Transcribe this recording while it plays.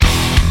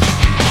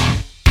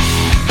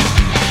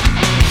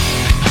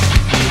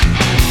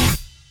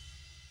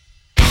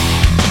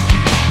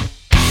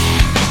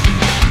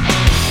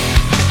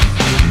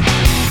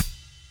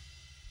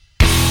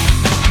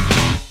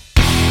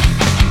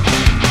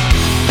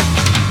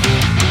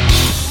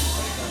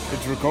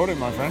recording,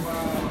 my friend.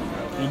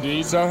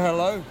 Indeed. So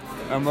hello,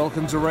 and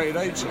welcome to Rated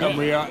H, and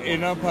we are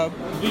in a pub.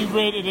 The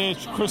Rated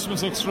H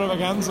Christmas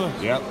extravaganza.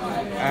 Yep.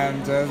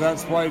 And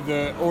that's why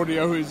the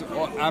audio is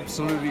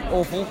absolutely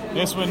awful.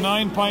 Yes, we're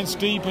 9 pints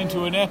deep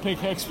into an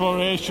epic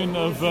exploration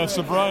of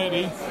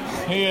sobriety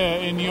here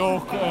in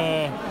York,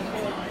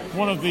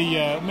 one of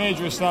the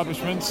major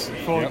establishments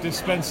for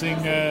dispensing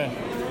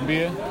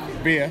beer.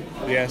 Beer,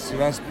 yes,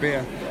 that's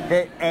beer.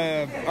 But,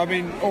 I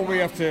mean, all we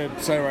have to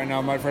say right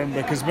now, my friend,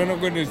 because we're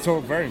not going to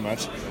talk very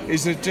much,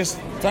 is that just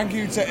thank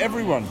you to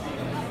everyone.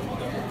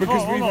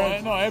 Because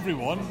not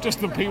everyone,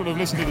 just the people who've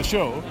listened to the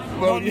show.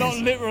 Well, not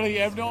literally,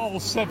 not all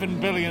 7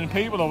 billion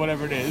people or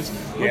whatever it is,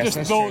 but Yes, just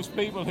that's those true.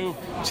 people who've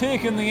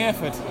taken the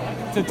effort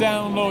to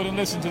download and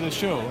listen to the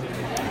show.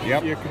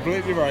 Yep, you're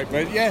completely right.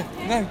 But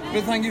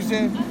but thank you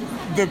to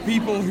the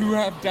people who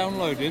have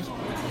downloaded.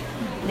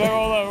 They're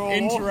all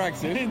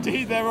interactive.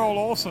 Indeed, they're all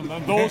awesome.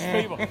 And those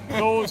people,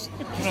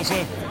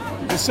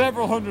 the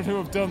several hundred who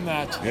have done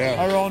that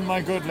are on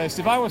my good list.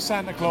 If I was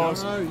Santa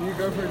Claus, No, you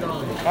go for it,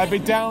 darling. I'd be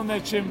down their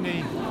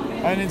chimney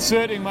and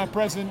inserting my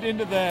present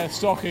into their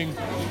stocking.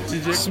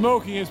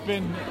 Smokey has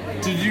been...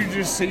 Did you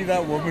just see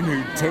that woman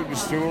who took the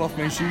stool off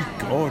me? She's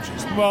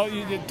gorgeous. Well,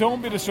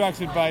 don't be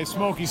distracted by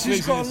Smokey's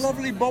She's got a sleaziness.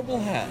 lovely bobble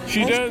hat.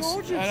 She That's does,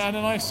 gorgeous. and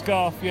a nice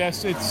scarf.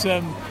 Yes,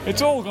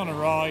 it's all gone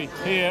awry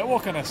here.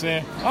 What can I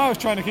say? I was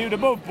trying to keep it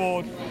above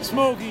board.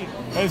 Smokey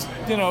has,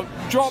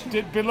 dropped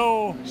it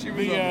below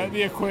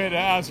the equator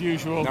as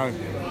usual.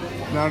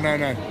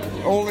 No.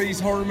 All these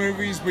horror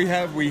movies we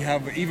have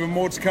even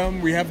more to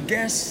come. We have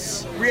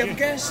guests.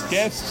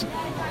 Guests,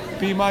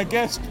 be my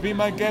guest. Be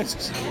my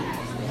guest.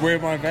 Wear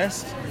my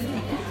vest.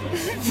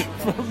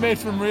 Made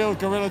from real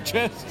gorilla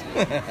chest.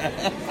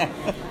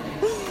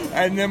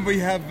 And then we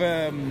have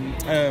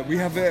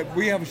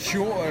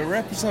shorter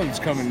episodes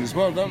coming as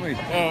well, don't we?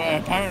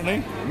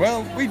 Apparently,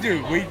 Well, we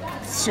do. We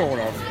sort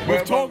of.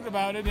 we've talked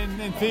about it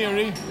in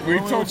theory.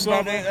 We've when we talked were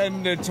about sober. it,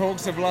 and the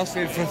talks have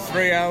lasted for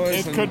 3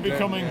 hours. It could be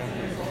coming.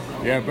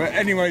 Yeah, but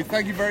anyway,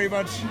 thank you very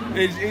much.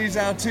 It is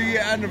our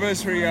 2-year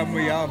anniversary, and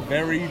we are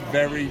very,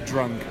 very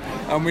drunk.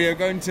 And we are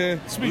going to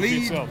Speak for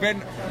lead yourself.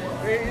 Ben.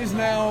 It is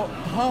now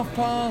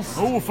past.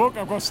 Oh fuck!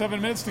 I've got 7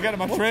 minutes to get to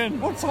my train.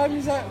 What time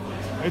is that?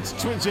 It's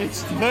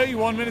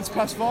 31 minutes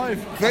past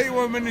 5.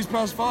 31 minutes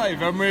past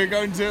 5, and we're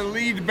going to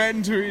lead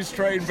Ben to his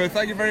train. But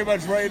thank you very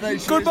much, Ray.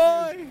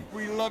 Goodbye.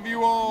 We love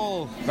you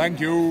all. Thank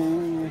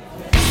you.